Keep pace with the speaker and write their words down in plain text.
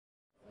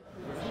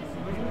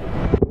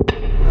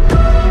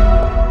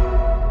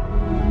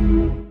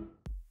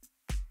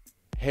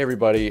Hey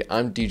everybody,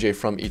 I'm DJ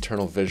from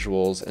Eternal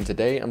Visuals, and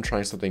today I'm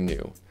trying something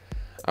new.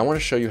 I want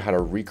to show you how to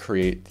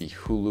recreate the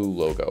Hulu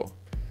logo.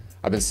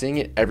 I've been seeing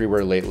it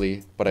everywhere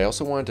lately, but I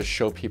also wanted to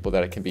show people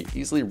that it can be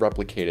easily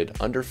replicated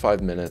under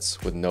 5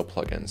 minutes with no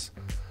plugins.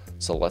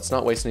 So let's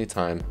not waste any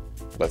time,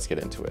 let's get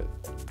into it.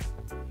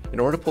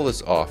 In order to pull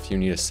this off, you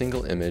need a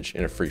single image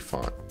in a free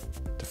font.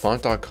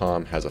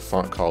 Font.com has a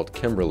font called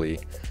Kimberley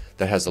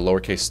that has the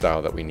lowercase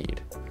style that we need.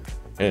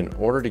 And in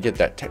order to get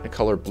that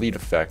Technicolor bleed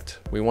effect,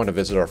 we want to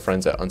visit our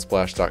friends at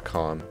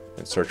unsplash.com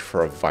and search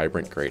for a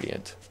vibrant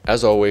gradient.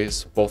 As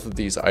always, both of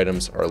these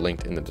items are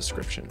linked in the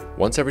description.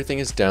 Once everything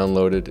is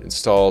downloaded,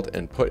 installed,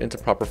 and put into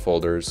proper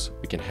folders,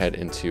 we can head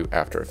into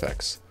After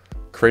Effects.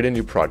 Create a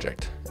new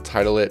project,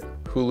 title it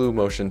Hulu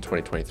Motion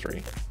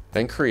 2023.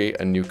 Then create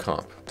a new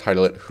comp,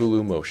 title it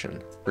Hulu Motion.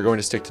 We're going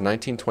to stick to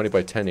 1920 by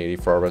 1080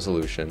 for our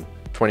resolution,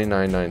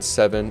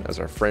 2997 as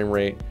our frame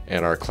rate,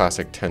 and our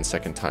classic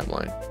 10-second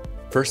timeline.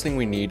 First thing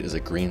we need is a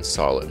green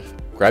solid.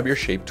 Grab your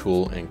shape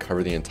tool and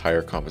cover the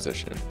entire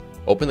composition.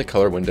 Open the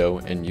color window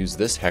and use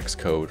this hex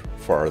code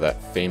for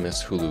that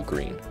famous Hulu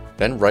green.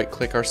 Then right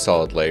click our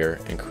solid layer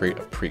and create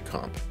a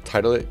pre-comp.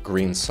 Title it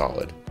Green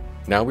Solid.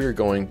 Now we are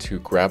going to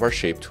grab our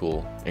shape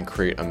tool and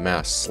create a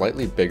mask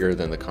slightly bigger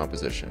than the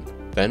composition.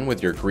 Then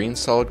with your green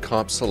solid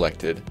comp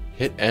selected,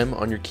 hit M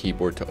on your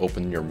keyboard to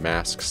open your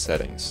mask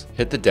settings.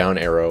 Hit the down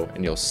arrow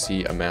and you'll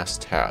see a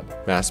mask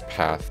tab, mask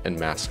path, and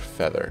mask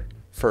feather.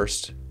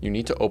 First, you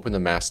need to open the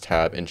mask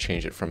tab and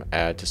change it from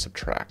add to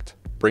subtract.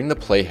 Bring the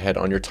playhead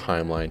on your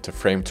timeline to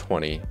frame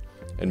 20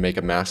 and make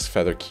a mask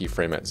feather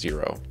keyframe at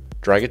 0.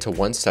 Drag it to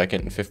 1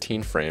 second and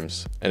 15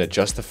 frames and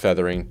adjust the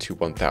feathering to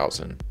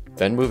 1000.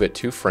 Then move it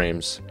 2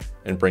 frames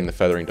and bring the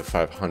feathering to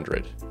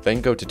 500. Then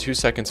go to 2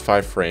 seconds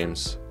 5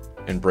 frames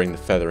and bring the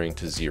feathering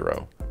to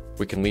 0.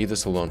 We can leave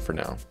this alone for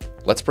now.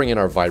 Let's bring in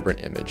our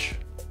vibrant image.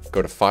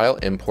 Go to File,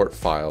 Import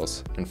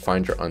Files, and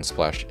find your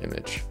Unsplash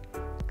image.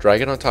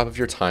 Drag it on top of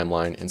your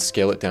timeline and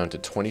scale it down to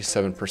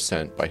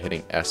 27% by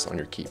hitting S on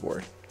your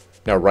keyboard.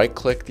 Now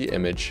right-click the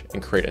image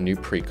and create a new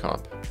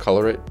pre-comp.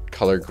 Color it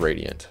Color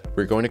Gradient.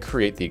 We're going to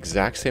create the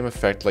exact same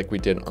effect like we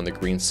did on the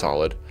green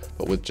solid,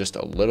 but with just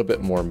a little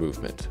bit more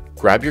movement.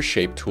 Grab your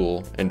shape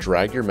tool and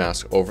drag your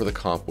mask over the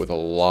comp with a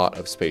lot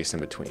of space in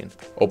between.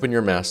 Open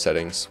your mask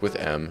settings with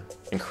M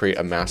and create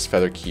a mask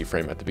feather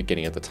keyframe at the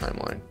beginning of the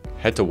timeline.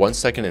 Head to 1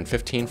 second and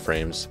 15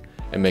 frames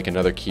and make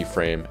another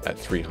keyframe at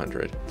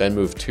 300. Then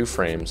move 2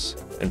 frames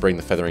and bring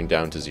the feathering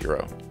down to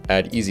 0.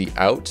 Add Easy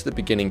Out to the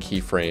beginning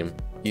keyframe,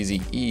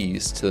 Easy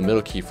Ease to the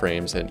middle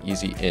keyframes, and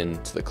Easy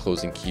In to the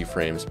closing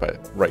keyframes by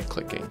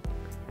right-clicking.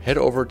 Head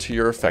over to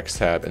your Effects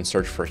tab and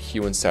search for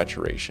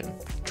Hue&Saturation.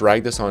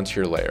 Drag this onto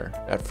your layer.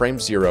 At frame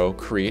 0,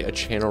 create a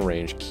channel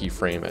range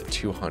keyframe at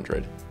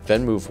 200.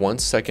 Then move 1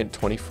 second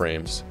 20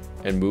 frames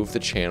and move the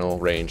channel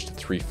range to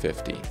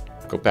 350.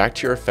 Go back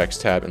to your Effects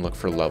tab and look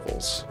for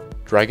Levels.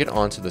 Drag it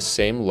onto the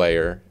same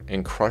layer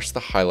and crush the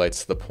highlights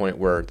to the point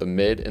where the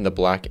mid and the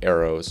black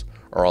arrows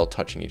are all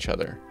touching each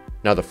other.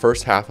 Now the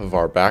first half of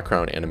our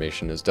background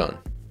animation is done.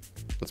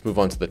 Let's move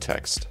on to the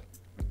text.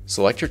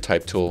 Select your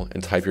type tool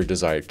and type your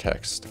desired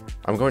text.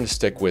 I'm going to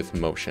stick with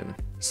Motion.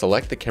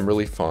 Select the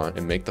Kimberley font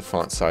and make the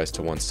font size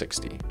to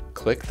 160.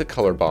 Click the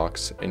color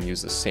box and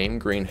use the same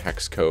green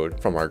hex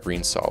code from our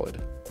green solid.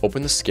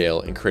 Open the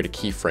scale and create a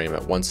keyframe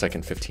at 1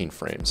 second 15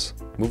 frames.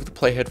 Move the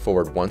playhead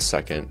forward 1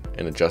 second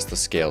and adjust the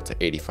scale to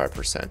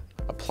 85%.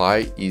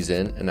 Apply ease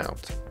in and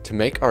out. To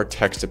make our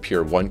text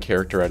appear 1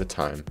 character at a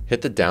time,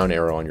 hit the down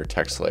arrow on your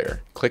text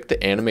layer. Click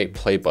the Animate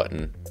Play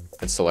button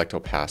and select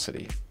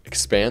Opacity.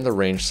 Expand the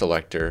range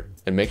selector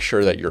and make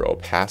sure that your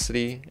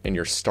opacity and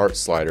your start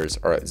sliders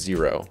are at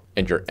 0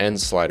 and your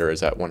end slider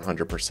is at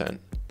 100%.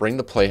 Bring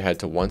the playhead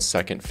to 1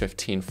 second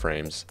 15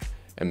 frames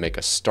and make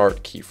a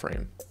start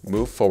keyframe.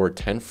 Move forward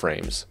 10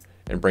 frames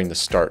and bring the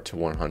start to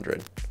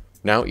 100.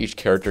 Now each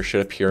character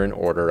should appear in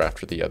order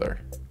after the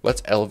other.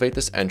 Let's elevate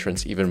this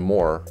entrance even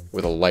more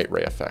with a light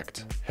ray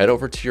effect. Head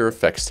over to your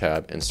Effects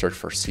tab and search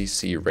for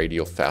CC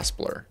Radial Fast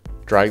Blur.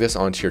 Drag this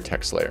onto your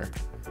text layer.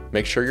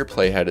 Make sure your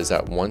playhead is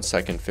at 1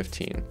 second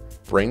 15.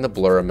 Bring the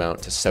blur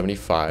amount to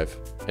 75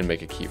 and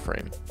make a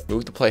keyframe.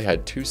 Move the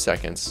playhead 2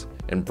 seconds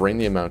and bring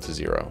the amount to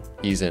 0.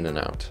 Ease in and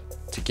out.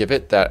 To give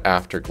it that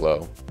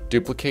afterglow,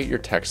 duplicate your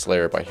text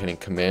layer by hitting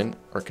Command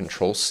or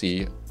Control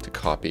C to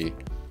copy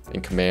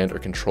and Command or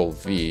Control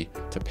V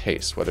to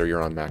paste, whether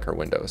you're on Mac or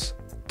Windows.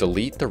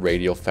 Delete the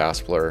Radial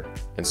Fast Blur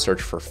and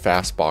search for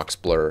Fast Box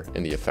Blur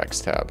in the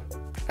Effects tab.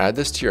 Add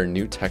this to your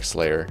new text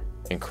layer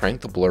and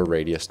crank the blur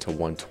radius to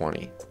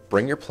 120.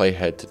 Bring your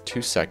playhead to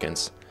 2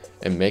 seconds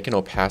and make an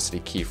opacity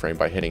keyframe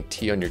by hitting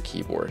T on your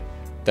keyboard.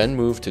 Then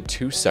move to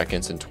 2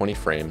 seconds and 20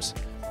 frames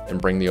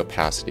and bring the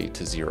opacity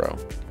to 0.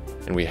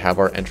 And we have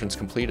our entrance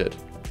completed.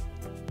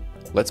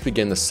 Let's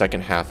begin the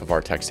second half of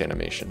our text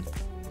animation.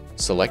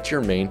 Select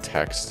your main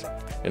text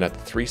and at the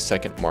 3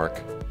 second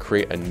mark,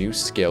 create a new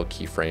scale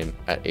keyframe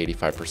at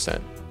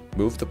 85%.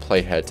 Move the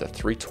playhead to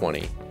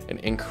 320 and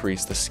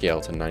increase the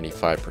scale to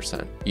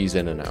 95%. Ease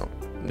in and out.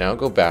 Now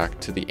go back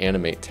to the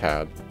Animate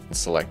tab and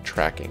select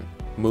Tracking.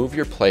 Move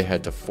your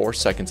playhead to 4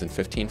 seconds and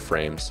 15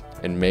 frames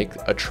and make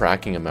a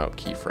tracking amount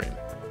keyframe.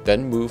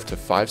 Then move to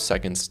 5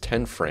 seconds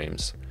 10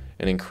 frames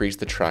and increase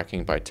the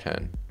tracking by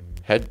 10.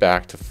 Head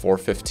back to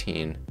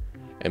 4:15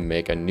 and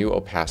make a new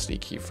opacity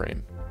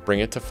keyframe.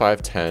 Bring it to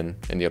 5:10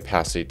 and the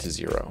opacity to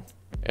 0.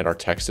 And our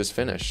text is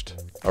finished.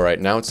 Alright,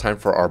 now it's time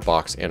for our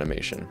box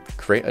animation.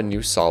 Create a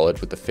new solid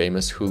with the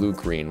famous Hulu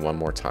green one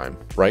more time.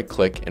 Right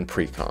click and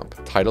pre-comp.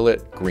 Title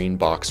it Green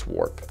Box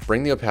Warp.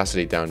 Bring the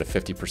opacity down to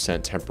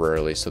 50%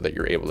 temporarily so that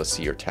you're able to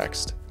see your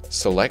text.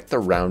 Select the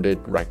rounded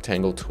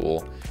rectangle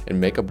tool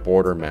and make a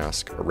border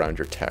mask around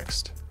your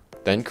text.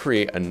 Then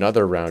create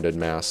another rounded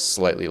mask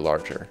slightly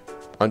larger.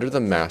 Under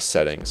the mask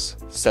settings,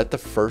 set the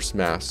first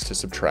mask to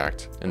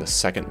subtract and the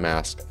second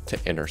mask to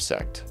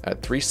intersect.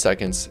 At 3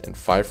 seconds and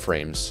 5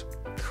 frames,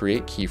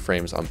 create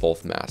keyframes on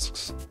both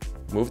masks.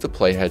 Move the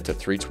playhead to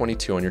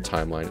 322 on your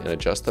timeline and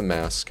adjust the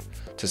mask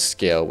to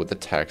scale with the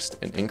text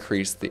and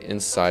increase the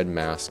inside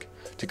mask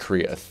to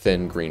create a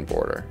thin green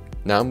border.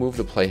 Now move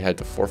the playhead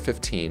to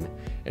 4:15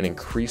 and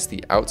increase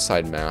the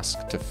outside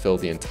mask to fill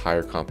the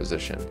entire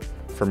composition.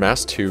 For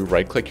mask 2,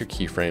 right-click your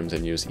keyframes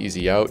and use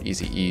Easy Out,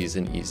 Easy Ease,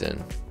 and Ease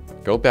In.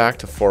 Go back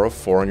to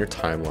 404 on your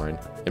timeline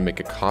and make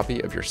a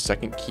copy of your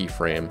second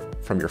keyframe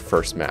from your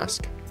first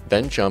mask.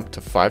 Then jump to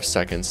 5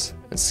 seconds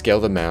and scale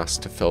the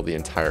mask to fill the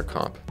entire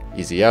comp.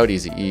 Easy Out,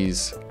 Easy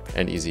Ease,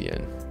 and Easy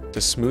In. To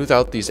smooth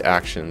out these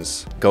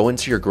actions, go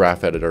into your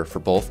graph editor for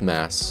both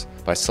masks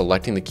by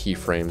selecting the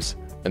keyframes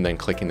and then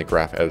clicking the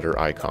graph editor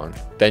icon.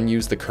 Then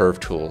use the curve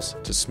tools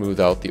to smooth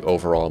out the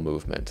overall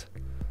movement.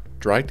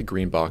 Drag the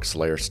green box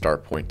layer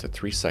start point to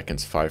 3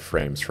 seconds 5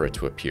 frames for it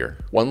to appear.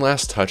 One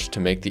last touch to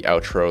make the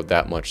outro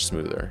that much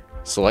smoother.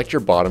 Select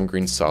your bottom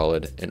green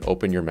solid and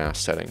open your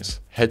mask settings.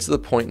 Head to the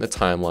point in the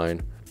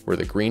timeline where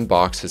the green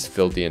box has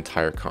filled the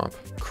entire comp.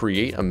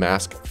 Create a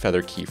mask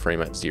feather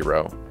keyframe at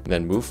 0, and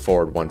then move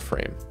forward 1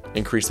 frame.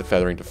 Increase the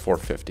feathering to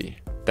 450.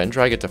 Then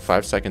drag it to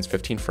 5 seconds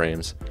 15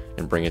 frames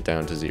and bring it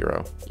down to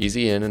 0.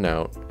 Easy in and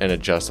out and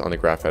adjust on the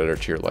graph editor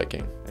to your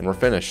liking. And we're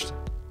finished.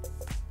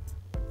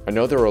 I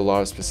know there are a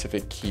lot of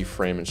specific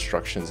keyframe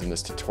instructions in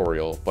this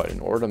tutorial, but in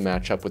order to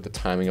match up with the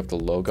timing of the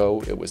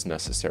logo, it was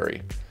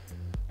necessary.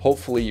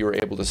 Hopefully you were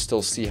able to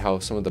still see how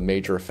some of the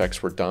major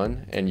effects were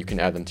done and you can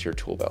add them to your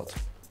tool belt.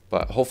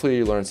 But hopefully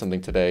you learned something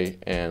today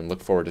and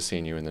look forward to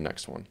seeing you in the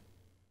next one.